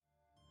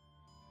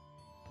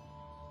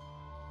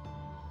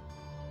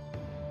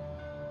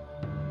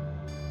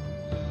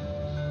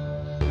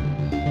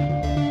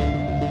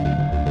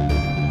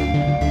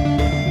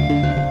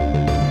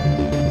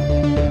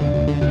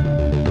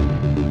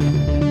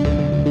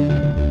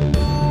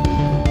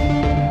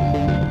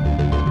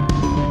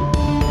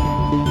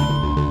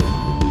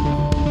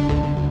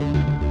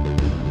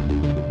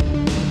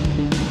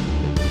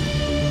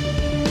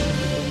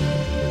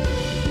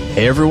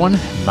Hey everyone,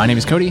 my name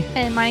is Cody.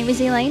 And my name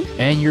is Elaine.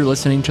 And you're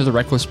listening to The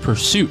Reckless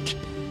Pursuit.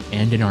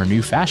 And in our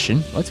new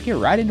fashion, let's get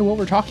right into what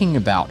we're talking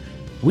about.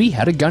 We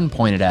had a gun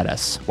pointed at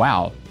us.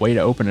 Wow, way to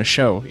open a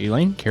show.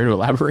 Elaine, care to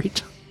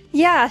elaborate?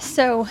 Yeah,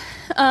 so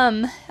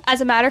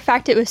as a matter of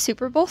fact, it was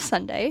Super Bowl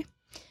Sunday.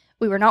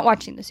 We were not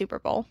watching the Super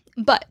Bowl,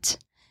 but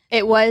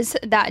it was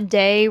that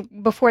day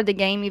before the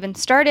game even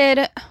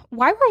started.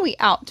 Why were we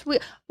out?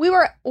 We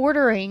were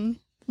ordering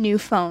new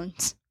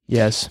phones.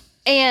 Yes.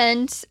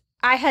 And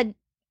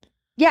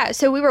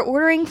so we were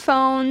ordering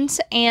phones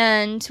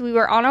and we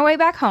were on our way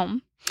back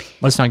home.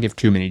 Let's not give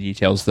too many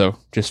details, though,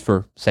 just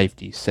for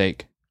safety's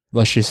sake.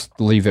 Let's just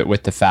leave it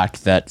with the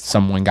fact that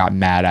someone got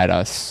mad at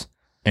us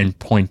and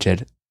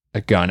pointed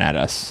a gun at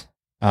us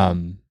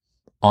on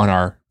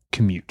our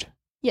commute.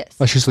 Yes.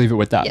 Let's just leave it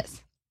with that.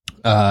 Yes.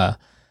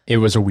 It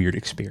was a weird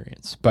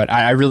experience. But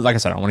I really, like I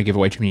said, I don't want to give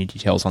away too many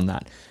details on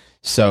that.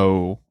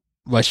 So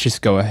let's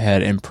just go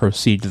ahead and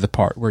proceed to the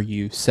part where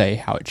you say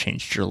how it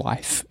changed your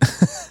life.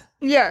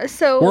 Yeah,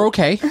 so... We're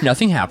okay.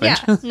 Nothing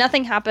happened. Yeah,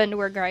 nothing happened.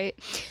 We're great.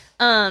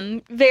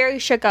 Very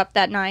shook up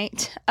that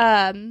night.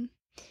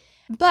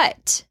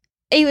 But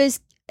it was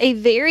a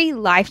very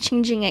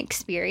life-changing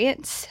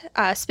experience.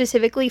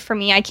 Specifically for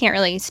me, I can't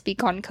really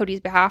speak on Cody's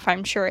behalf.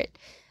 I'm sure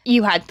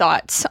you had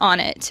thoughts on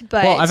it.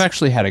 But well, I've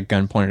actually had a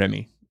gun pointed at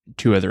me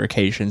 2 other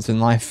occasions in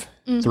life,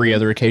 3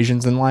 other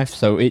occasions in life.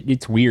 So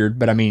it's weird,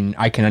 but I mean,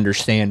 I can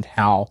understand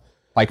how,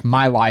 like,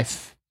 my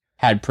life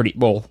had pretty,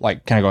 well,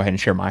 like, can I go ahead and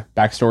share my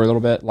backstory a little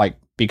bit? Like,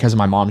 because of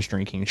my mom's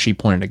drinking, she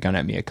pointed a gun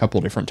at me a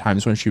couple different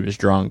times when she was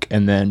drunk.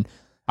 And then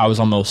I was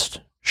almost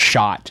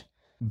shot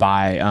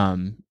by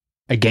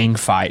a gang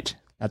fight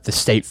at the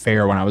state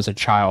fair when I was a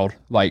child.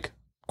 Like,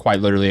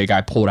 quite literally, a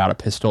guy pulled out a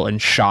pistol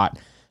and shot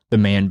the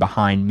man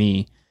behind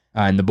me.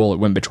 And the bullet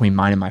went between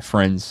mine and my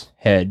friend's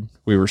head.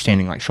 We were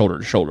standing like shoulder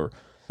to shoulder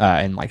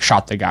and like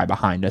shot the guy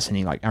behind us. And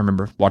he, like, I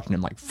remember watching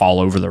him like fall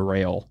over the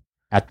rail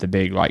at the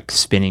big like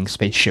spinning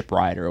spaceship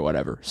ride or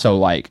whatever. So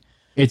like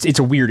it's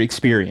a weird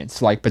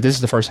experience. Like, but this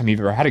is the first time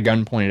you've ever had a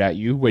gun pointed at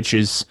you, which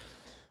is,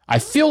 I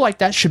feel like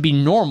that should be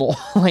normal.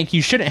 Like,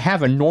 you shouldn't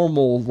have a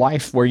normal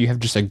life where you have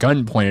just a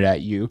gun pointed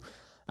at you.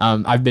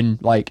 I've been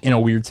like in a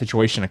weird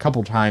situation a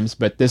couple times,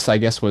 but this, I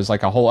guess, was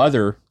like a whole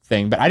other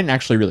thing. But I didn't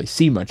actually really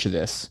see much of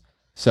this.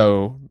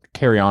 So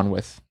carry on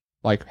with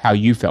like how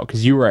you felt,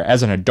 because you were,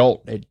 as an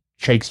adult, it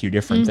shakes you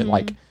different than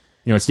like,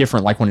 you know, it's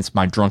different like when it's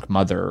my drunk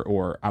mother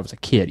or I was a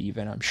kid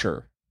even, I'm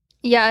sure.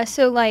 Yeah,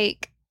 so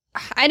like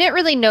I didn't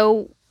really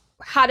know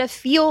how to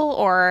feel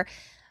or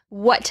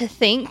what to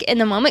think in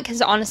the moment,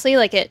 because honestly,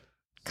 like, it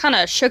kind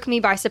of shook me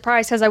by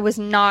surprise, because I was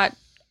not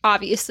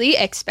obviously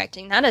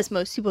expecting that, as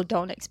most people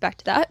don't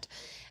expect that.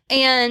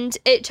 And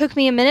it took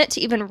me a minute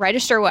to even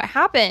register what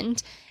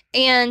happened.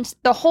 And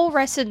the whole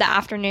rest of the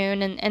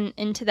afternoon and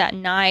into that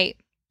night,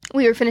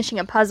 we were finishing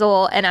a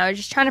puzzle, and I was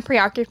just trying to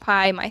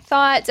preoccupy my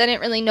thoughts. I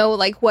didn't really know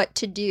like what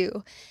to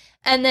do.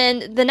 And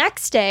then the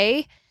next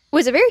day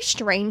was a very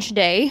strange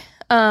day.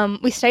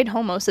 We stayed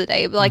home most of the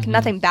day, but like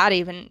nothing bad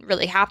even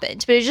really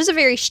happened. But it was just a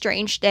very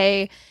strange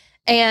day.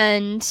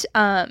 And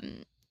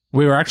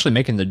we were actually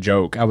making the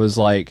joke. I was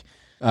like,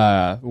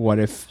 what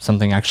if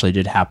something actually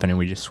did happen and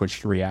we just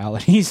switched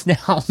realities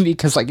now?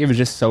 Because like it was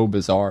just so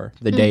bizarre.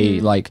 The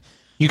day, like,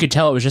 you could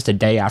tell it was just a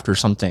day after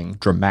something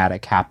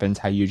dramatic happens,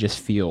 how you just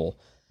feel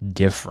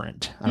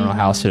different. I don't know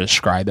how else to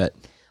describe it.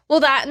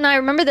 Well, that, and I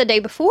remember the day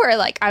before,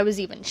 like, I was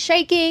even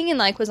shaking and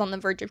like was on the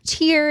verge of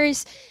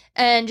tears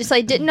and just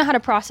like didn't know how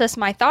to process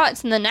my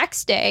thoughts. And the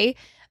next day,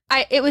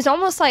 it was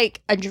almost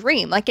like a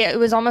dream. Like, it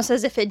was almost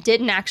as if it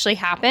didn't actually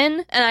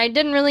happen. And I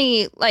didn't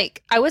really,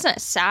 like, I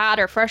wasn't sad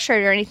or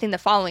frustrated or anything the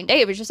following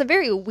day. It was just a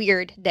very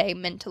weird day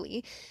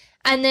mentally.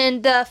 And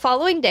then the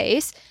following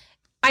days,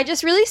 I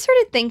just really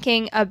started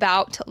thinking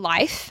about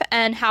life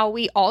and how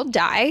we all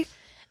die.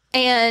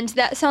 And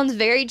that sounds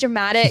very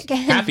dramatic. And,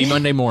 happy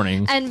Monday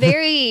morning. And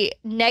very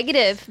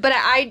negative. But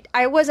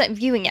I wasn't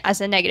viewing it as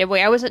a negative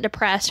way. I wasn't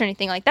depressed or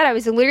anything like that. I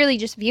was literally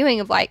just viewing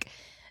of like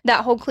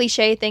that whole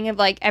cliche thing of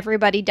like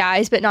everybody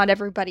dies, but not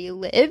everybody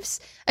lives.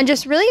 And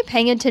just really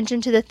paying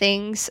attention to the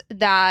things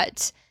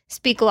that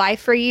speak life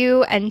for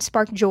you and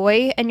spark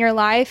joy in your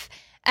life.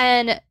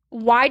 And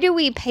why do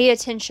we pay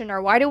attention,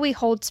 or why do we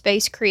hold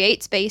space,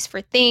 create space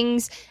for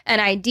things and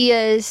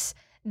ideas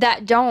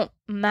that don't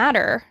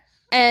matter?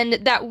 And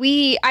that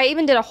I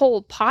even did a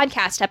whole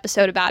podcast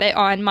episode about it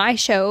on my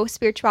show,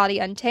 Spirituality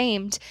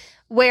Untamed,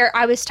 where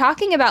I was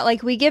talking about,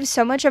 like, we give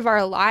so much of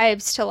our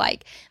lives to,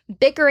 like,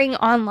 bickering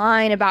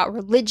online about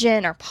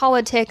religion or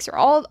politics or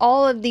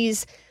all of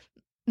these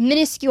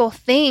minuscule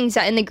things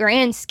that in the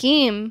grand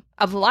scheme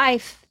of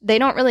life, they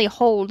don't really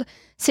hold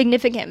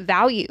significant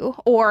value.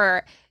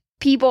 Or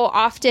people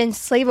often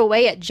slave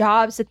away at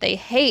jobs that they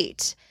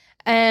hate.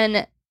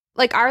 And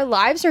like, our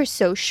lives are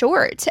so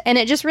short, and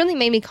it just really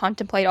made me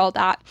contemplate all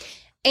that.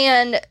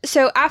 And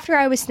so after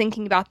I was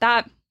thinking about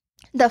that,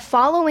 the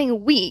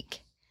following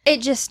week,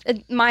 it just,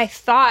 my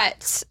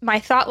thought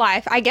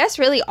life, I guess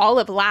really all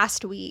of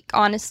last week,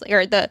 honestly,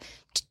 or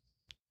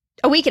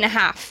a week and a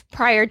half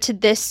prior to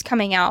this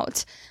coming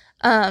out,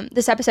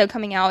 this episode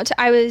coming out,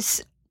 I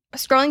was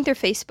scrolling through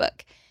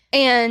Facebook.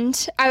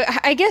 And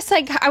I guess,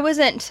 like, I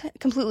wasn't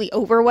completely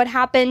over what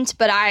happened,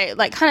 but I,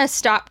 like, kind of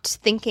stopped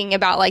thinking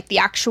about, like, the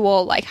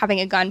actual, like, having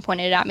a gun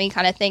pointed at me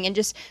kind of thing, and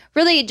just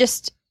really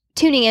just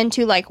tuning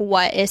into, like,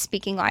 what is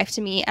speaking life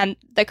to me and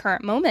the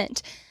current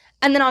moment.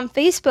 And then on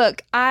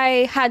Facebook,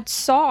 I had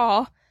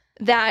saw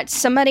that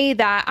somebody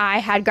that I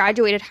had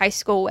graduated high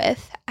school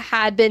with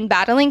had been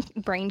battling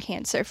brain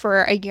cancer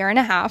for a year and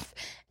a half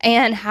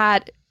and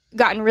had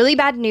gotten really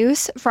bad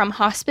news from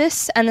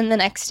hospice, and then the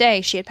next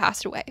day she had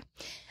passed away.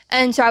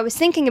 And so I was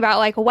thinking about,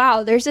 like,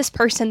 wow, there's this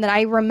person that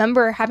I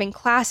remember having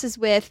classes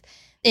with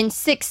in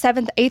 6th,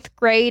 7th, 8th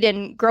grade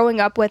and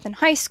growing up with in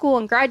high school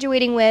and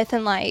graduating with.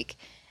 And, like,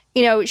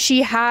 you know,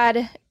 she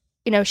had,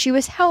 you know, she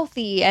was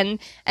healthy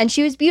and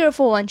she was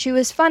beautiful and she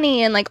was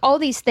funny and, like, all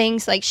these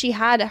things. Like, she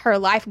had her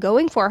life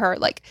going for her.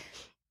 Like,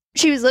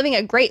 she was living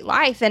a great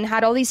life and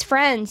had all these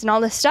friends and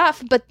all this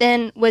stuff, but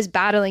then was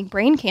battling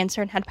brain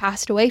cancer and had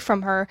passed away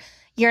from her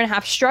year and a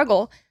half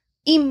struggle.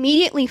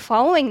 Immediately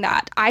following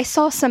that, I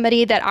saw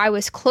somebody that I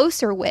was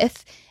closer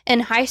with in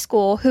high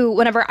school who,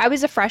 whenever I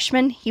was a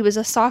freshman, he was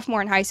a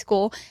sophomore in high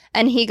school,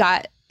 and he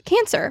got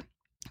cancer.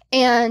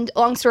 And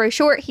long story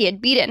short, he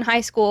had beat it in high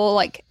school,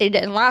 like, it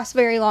didn't last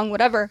very long,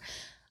 whatever.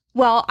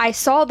 Well, I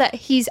saw that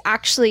he's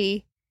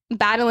actually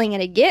battling it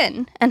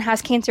again and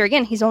has cancer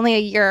again. He's only a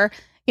year,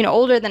 you know,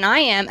 older than I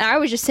am. And I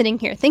was just sitting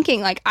here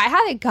thinking, like, I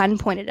had a gun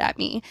pointed at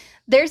me.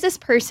 There's this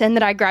person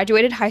that I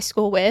graduated high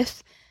school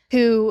with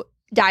who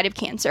died of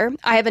cancer.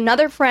 I have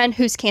another friend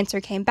whose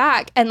cancer came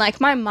back, and, like,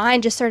 my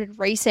mind just started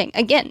racing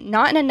again,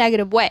 not in a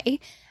negative way.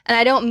 And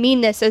I don't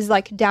mean this as,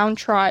 like,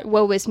 downtrodden,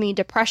 woe is me,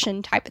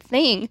 depression type of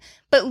thing,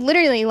 but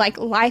literally, like,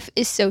 life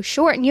is so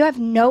short and you have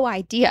no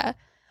idea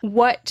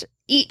what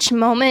each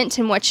moment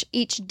and what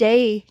each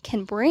day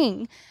can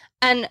bring.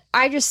 And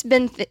I've just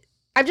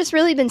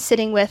really been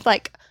sitting with,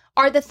 like,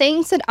 are the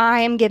things that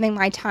I am giving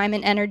my time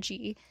and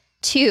energy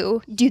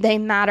to, do they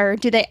matter?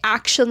 Do they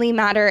actually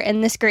matter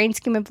in this grand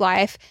scheme of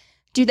life?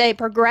 Do they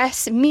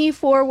progress me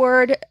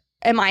forward?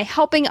 Am I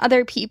helping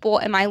other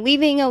people? Am I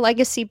leaving a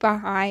legacy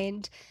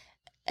behind?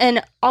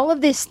 And all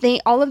of these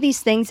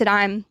things that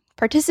I'm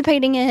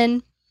participating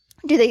in,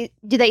 do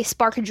they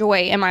spark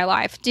joy in my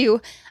life?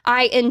 Do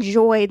I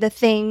enjoy the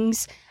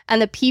things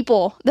and the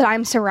people that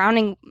I'm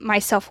surrounding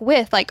myself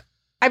with? Like,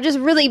 I've just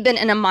really been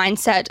in a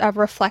mindset of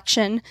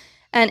reflection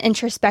and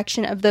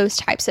introspection of those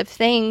types of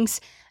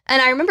things.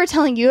 And I remember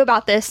telling you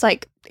about this,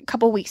 like, a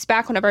couple weeks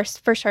back whenever I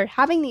first started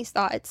having these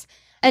thoughts.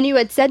 And you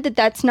had said that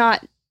that's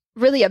not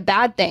really a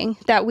bad thing,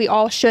 that we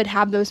all should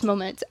have those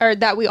moments, or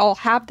that we all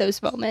have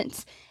those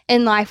moments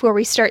in life where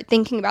we start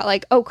thinking about,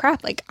 like, oh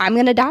crap, like, I'm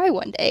going to die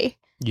one day.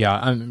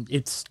 Yeah,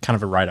 it's kind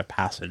of a rite of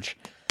passage,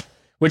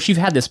 which you've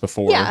had this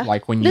before,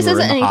 like when you were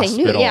in the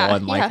hospital.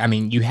 And, like, I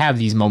mean, you have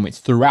these moments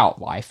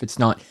throughout life. It's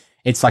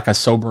like a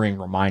sobering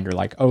reminder,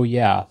 like, oh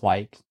yeah,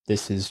 like,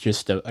 this is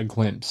just a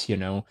glimpse, you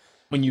know?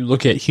 When you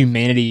look at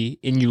humanity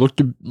and you look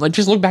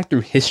back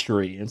through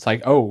history, it's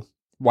like, oh,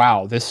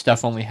 wow, this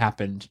stuff only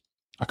happened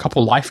a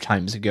couple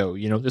lifetimes ago.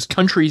 You know, this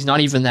country's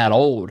not even that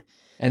old.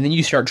 And then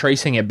you start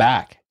tracing it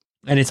back.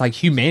 And it's like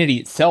humanity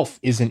itself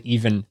isn't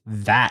even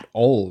that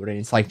old. And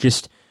it's like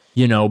just,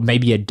 you know,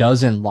 maybe a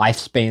dozen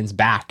lifespans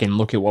back and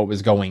look at what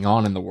was going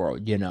on in the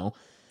world, you know?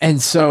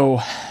 And so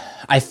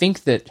I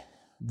think that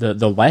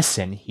the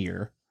lesson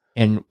here,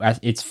 and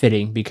it's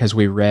fitting because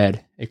we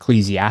read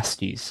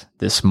Ecclesiastes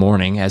this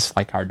morning as,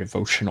 like, our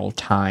devotional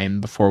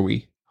time before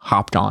we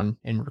hopped on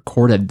and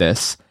recorded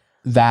this,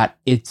 that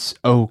it's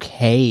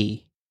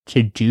okay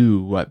to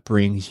do what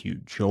brings you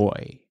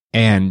joy.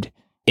 And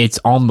it's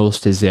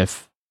almost as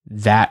if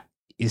that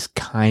is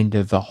kind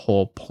of the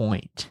whole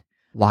point.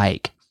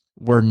 Like,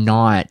 we're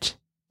not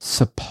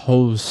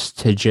supposed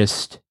to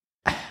just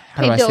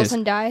pay bills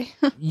and die.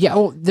 Yeah,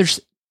 well,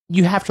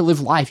 you have to live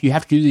life. You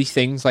have to do these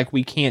things. Like,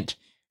 we can't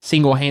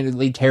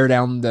single-handedly tear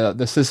down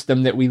the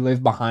system that we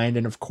live behind.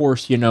 And of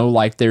course, you know,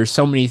 like, there's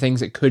so many things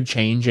that could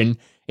change, and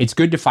it's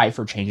good to fight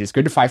for change. It's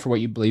good to fight for what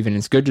you believe in.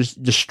 It's good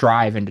to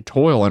strive and to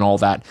toil and all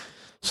that,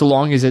 so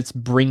long as it's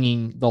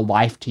bringing the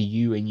life to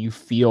you and you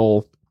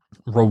feel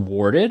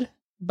rewarded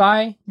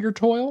by your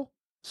toil.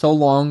 So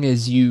long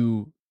as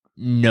you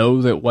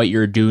know that what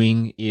you're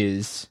doing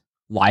is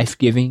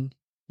life-giving,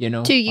 you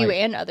know, to you, like,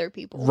 and other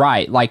people.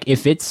 Right. Like,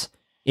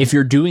 if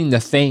you're doing the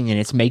thing and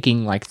it's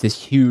making, like,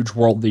 this huge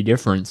worldly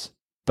difference,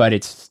 but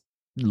it's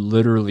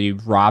literally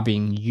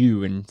robbing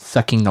you and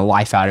sucking the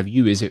life out of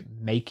you, is it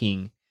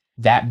making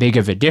that big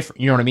of a difference?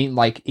 You know what I mean?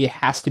 Like, it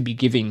has to be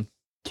giving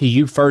to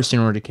you first in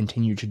order to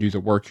continue to do the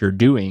work you're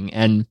doing.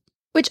 And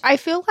which I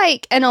feel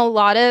like in a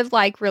lot of,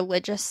 like,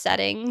 religious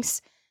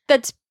settings,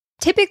 that's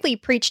typically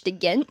preached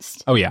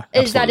against. Oh yeah,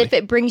 absolutely. Is that if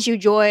it brings you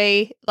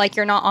joy, like,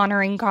 you're not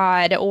honoring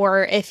God,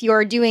 or if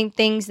you're doing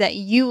things that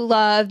you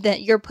love,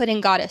 that you're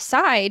putting God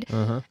aside.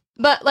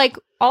 But, like,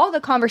 all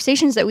the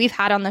conversations that we've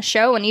had on the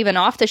show and even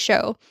off the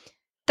show,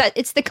 that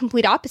it's the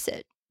complete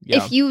opposite.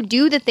 Yeah. If you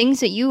do the things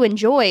that you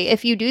enjoy,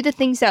 if you do the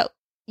things that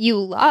you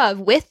love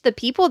with the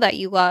people that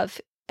you love,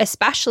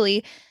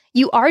 especially,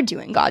 you are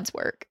doing God's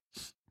work.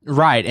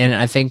 Right. And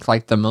I think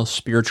like the most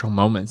spiritual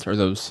moments are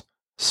those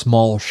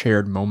small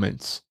shared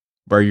moments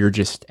where you're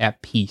just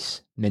at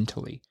peace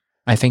mentally.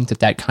 I think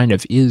that kind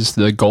of is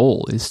the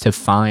goal, is to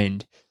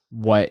find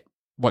what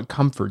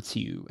comforts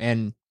you.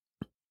 And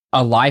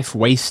a life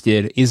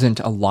wasted isn't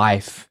a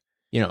life,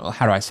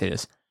 how do I say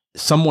this?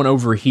 Someone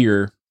over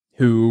here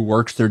who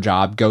works their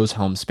job, goes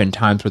home, spends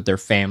time with their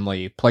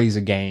family, plays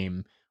a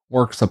game,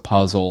 works a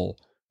puzzle,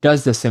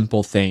 does the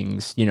simple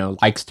things,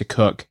 likes to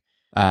cook,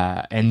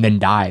 and then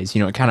dies.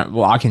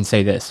 I can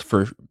say this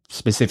for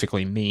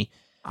specifically me.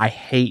 I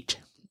hate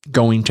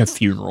going to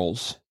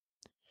funerals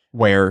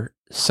where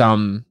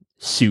some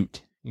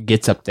suit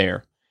gets up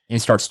there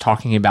and starts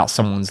talking about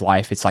someone's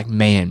life. It's like,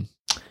 man,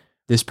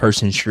 this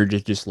person sure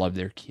just love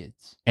their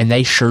kids, and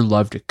they sure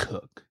love to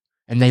cook,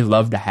 and they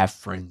love to have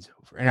friends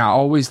over. And I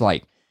always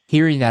like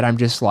hearing that. I'm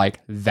just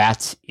like,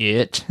 that's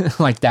it.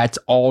 Like, that's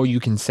all you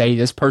can say.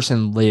 This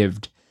person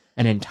lived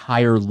an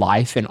entire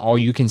life, and all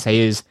you can say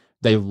is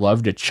they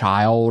loved a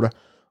child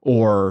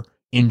or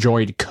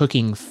enjoyed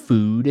cooking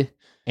food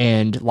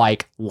and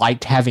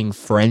liked having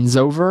friends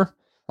over.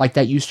 Like,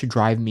 that used to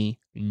drive me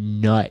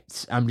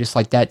nuts. I'm just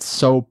like, that's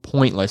so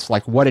pointless.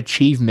 Like, what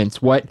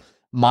achievements, what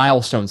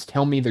milestones,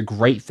 tell me the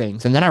great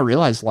things. And then I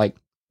realized, like,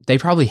 they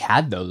probably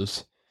had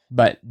those,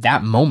 but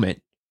that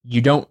moment, you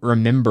don't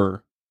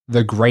remember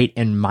the great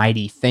and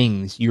mighty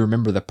things. You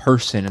remember the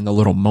person and the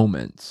little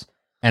moments.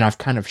 And I've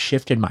kind of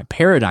shifted my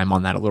paradigm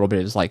on that a little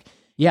bit. It's like,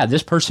 yeah,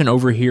 this person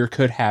over here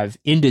could have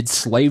ended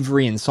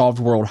slavery and solved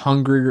world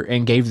hunger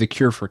and gave the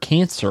cure for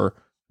cancer,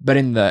 but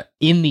in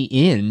the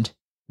end,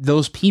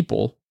 those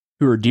people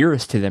who are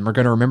dearest to them are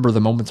going to remember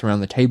the moments around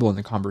the table and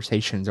the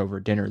conversations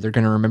over dinner. They're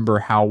going to remember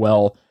how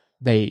well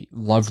they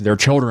loved their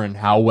children,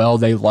 how well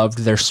they loved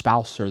their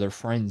spouse or their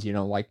friends.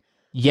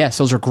 Yes,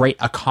 those are great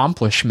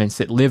accomplishments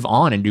that live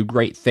on and do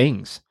great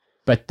things,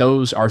 but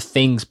those are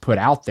things put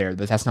out there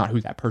that's not who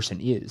that person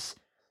is.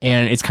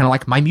 And it's kind of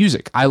like my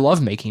music. I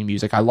love making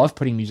music. I love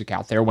putting music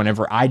out there.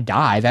 Whenever I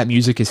die, that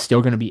music is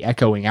still going to be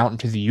echoing out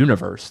into the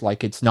universe.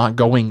 Like, it's not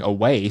going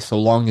away so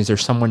long as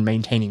there's someone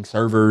maintaining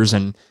servers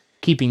and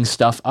keeping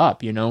stuff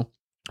up,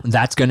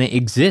 that's going to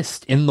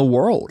exist in the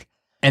world.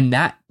 And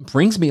that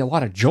brings me a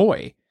lot of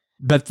joy.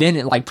 But then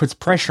it puts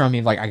pressure on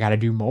me. Like, I got to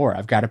do more.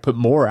 I've got to put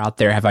more out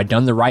there. Have I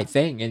done the right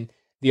thing? And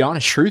the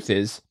honest truth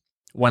is,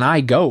 when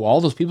I go,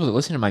 all those people that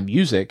listen to my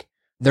music,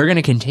 they're going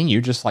to continue,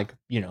 just like,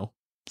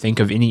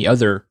 think of any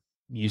other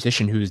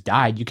musician who's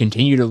died. You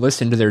continue to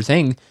listen to their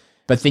thing,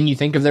 but then you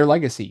think of their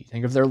legacy, you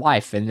think of their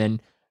life. And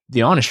then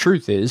the honest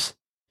truth is,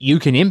 you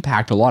can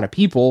impact a lot of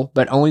people,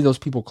 but only those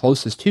people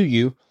closest to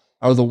you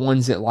are the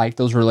ones that like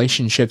those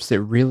relationships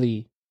that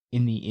really,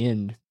 in the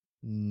end,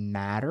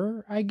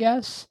 matter, I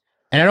guess.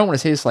 And I don't want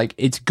to say this like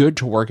it's good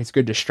to work, it's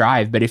good to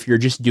strive, but if you're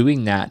just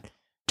doing that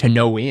to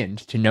no end,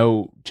 to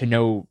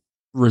no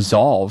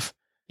resolve,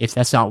 if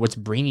that's not what's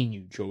bringing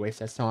you joy, if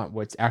that's not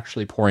what's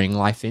actually pouring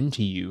life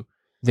into you,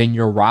 then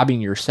you're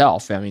robbing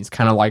yourself. I mean, it's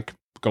kind of like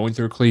going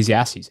through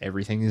Ecclesiastes.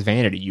 Everything is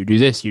vanity. You do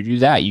this, you do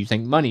that. You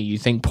think money, you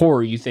think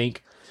poor, you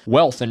think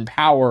wealth and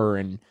power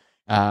and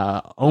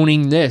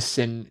owning this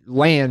and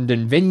land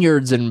and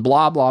vineyards and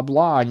blah, blah,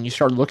 blah. And you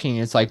start looking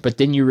and it's like, but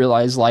then you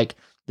realize like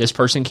this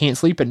person can't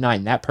sleep at night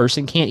and that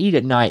person can't eat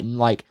at night. And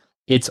like,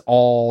 it's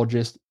all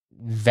just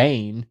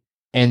vain.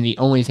 And the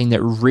only thing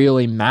that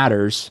really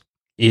matters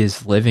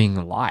is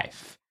living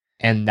life.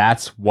 And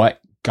that's what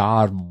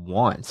God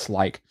wants.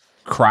 Like,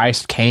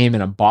 Christ came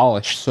and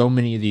abolished so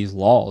many of these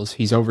laws.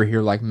 He's over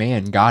here like,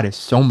 man, God is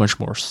so much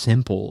more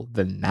simple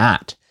than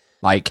that.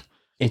 Like,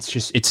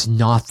 it's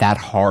not that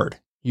hard.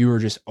 You are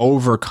just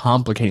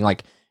overcomplicating.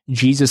 Like,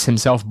 Jesus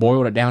himself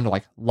boiled it down to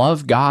like,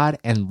 love God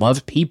and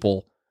love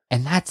people.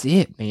 And that's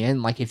it,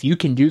 man. Like, if you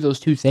can do those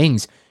two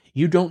things,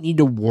 you don't need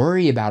to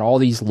worry about all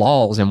these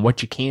laws and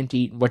what you can't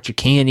eat and what you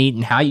can eat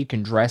and how you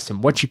can dress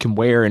and what you can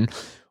wear and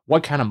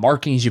what kind of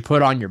markings you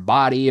put on your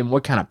body and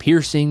what kind of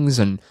piercings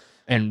and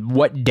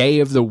what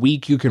day of the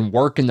week you can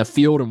work in the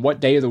field and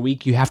what day of the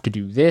week you have to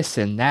do this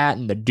and that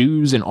and the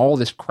dues and all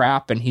this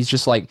crap. And he's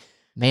just like,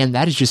 man,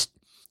 that is just,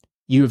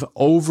 you've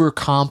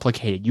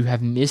overcomplicated. You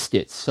have missed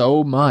it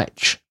so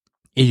much.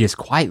 It is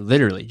quite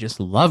literally just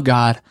love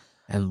God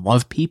and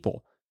love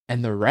people.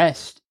 And the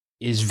rest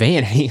is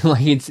vanity.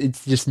 Like,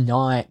 it's just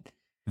not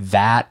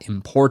that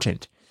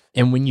important.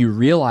 And when you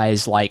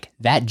realize like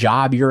that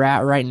job you're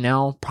at right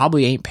now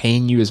probably ain't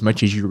paying you as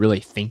much as you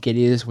really think it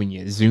is, when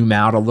you zoom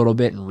out a little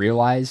bit and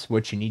realize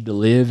what you need to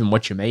live and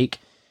what you make,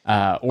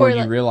 or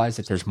you realize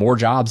that there's more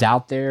jobs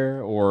out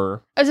there,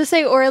 or I was gonna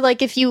say, or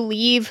like if you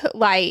leave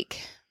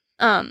like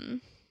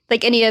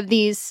any of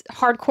these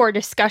hardcore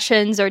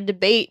discussions or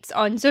debates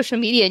on social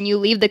media and you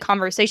leave the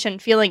conversation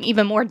feeling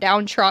even more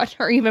downtrodden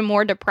or even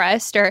more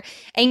depressed or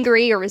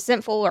angry or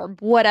resentful or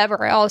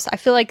whatever else, I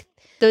feel like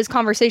those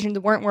conversations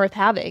weren't worth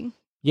having.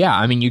 Yeah,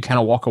 I mean, you kind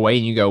of walk away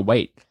and you go,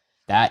 wait,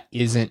 that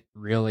isn't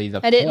really the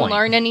point. I didn't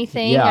learn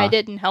anything. Yeah. I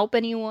didn't help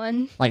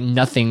anyone. Like,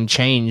 nothing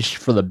changed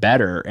for the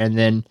better. And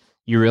then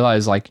you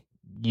realize, like,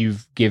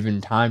 you've given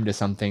time to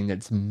something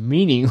that's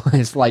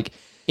meaningless. Like,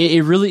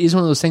 it really is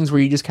one of those things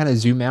where you just kind of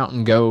zoom out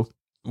and go,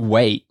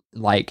 wait,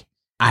 like,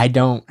 I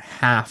don't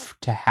have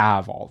to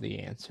have all the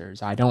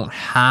answers. I don't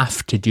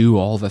have to do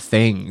all the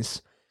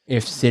things.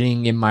 If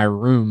sitting in my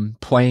room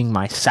playing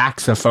my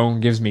saxophone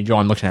gives me joy,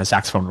 I'm looking at a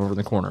saxophone over in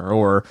the corner,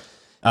 or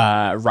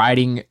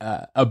writing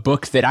a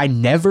book that I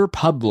never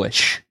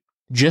publish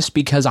just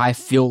because I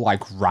feel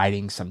like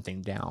writing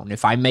something down.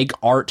 If I make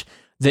art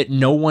that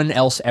no one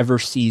else ever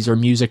sees, or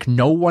music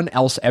no one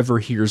else ever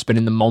hears, but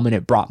in the moment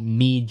it brought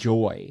me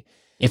joy.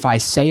 If I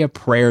say a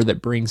prayer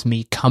that brings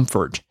me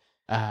comfort,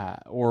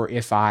 or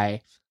if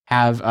I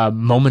have a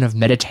moment of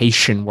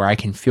meditation where I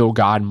can feel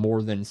God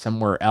more than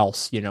somewhere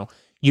else,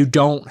 you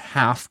don't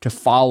have to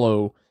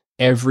follow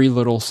every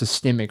little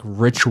systemic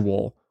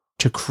ritual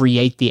to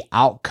create the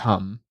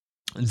outcome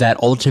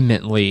that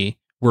ultimately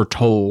we're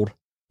told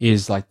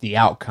is like the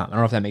outcome. I don't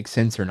know if that makes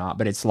sense or not,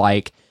 but it's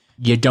like,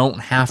 you don't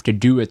have to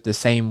do it the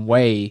same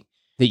way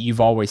that you've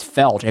always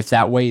felt. If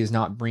that way is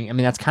not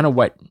that's kind of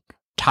what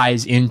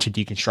ties into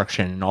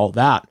deconstruction and all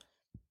that,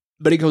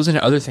 but it goes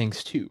into other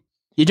things too.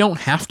 You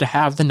don't have to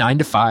have the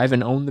 9-to-5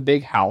 and own the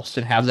big house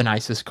and have the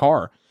nicest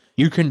car.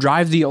 You can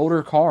drive the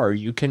older car.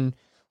 You can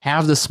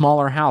have the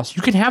smaller house.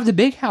 You can have the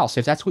big house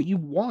if that's what you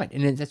want,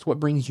 and that's what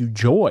brings you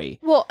joy.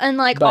 Well,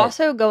 and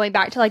also going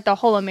back to the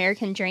whole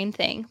American dream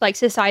thing,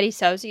 society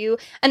sells you.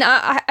 And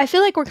I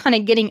feel like we're kind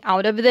of getting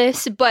out of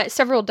this, but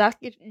several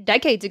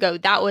decades ago,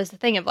 that was the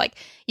thing of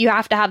you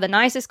have to have the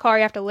nicest car,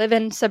 you have to live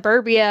in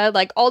suburbia,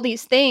 all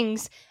these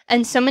things.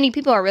 And so many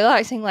people are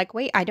realizing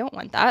wait, I don't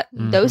want that.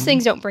 Mm-hmm. Those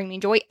things don't bring me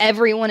joy.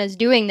 Everyone is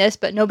doing this,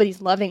 but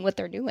nobody's loving what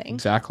they're doing.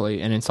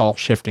 Exactly. And it's all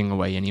shifting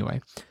away anyway.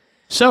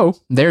 So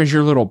there's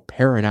your little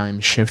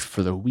paradigm shift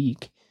for the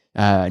week.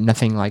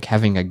 Nothing like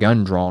having a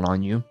gun drawn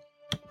on you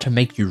to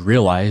make you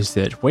realize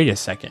that, wait a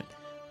second,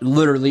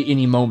 literally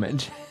any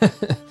moment,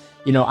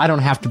 I don't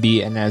have to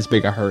be in as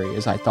big a hurry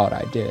as I thought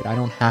I did. I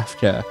don't have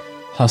to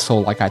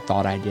hustle like I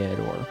thought I did,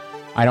 or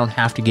I don't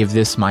have to give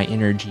this my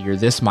energy, or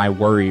this my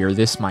worry, or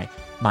this my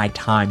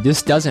time.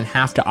 This doesn't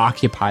have to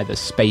occupy the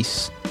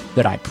space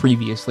that I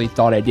previously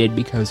thought I did,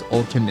 because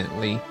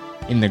ultimately,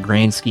 in the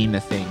grand scheme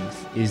of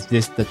things, is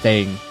this the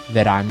thing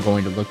that I'm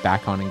going to look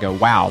back on and go,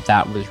 wow,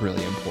 that was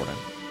really important?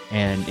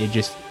 And it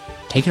just,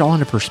 take it all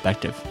into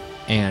perspective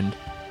and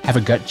have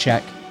a gut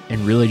check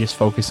and really just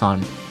focus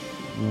on,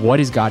 what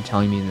is God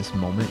telling me in this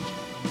moment?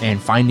 And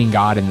finding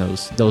God in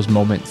those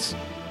moments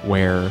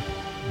where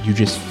you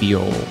just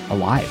feel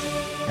alive.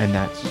 And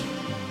that's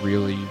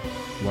really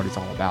what it's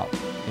all about,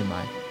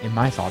 in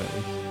my thought at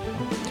least.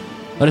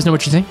 Let us know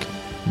what you think.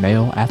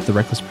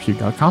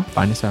 mail@therecklesspursuit.com.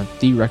 Find us at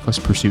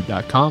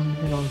therecklesspursuit.com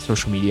and on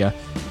social media.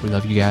 We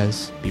love you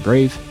guys. Be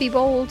brave. Be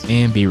bold.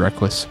 And be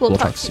reckless. We'll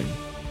talk soon.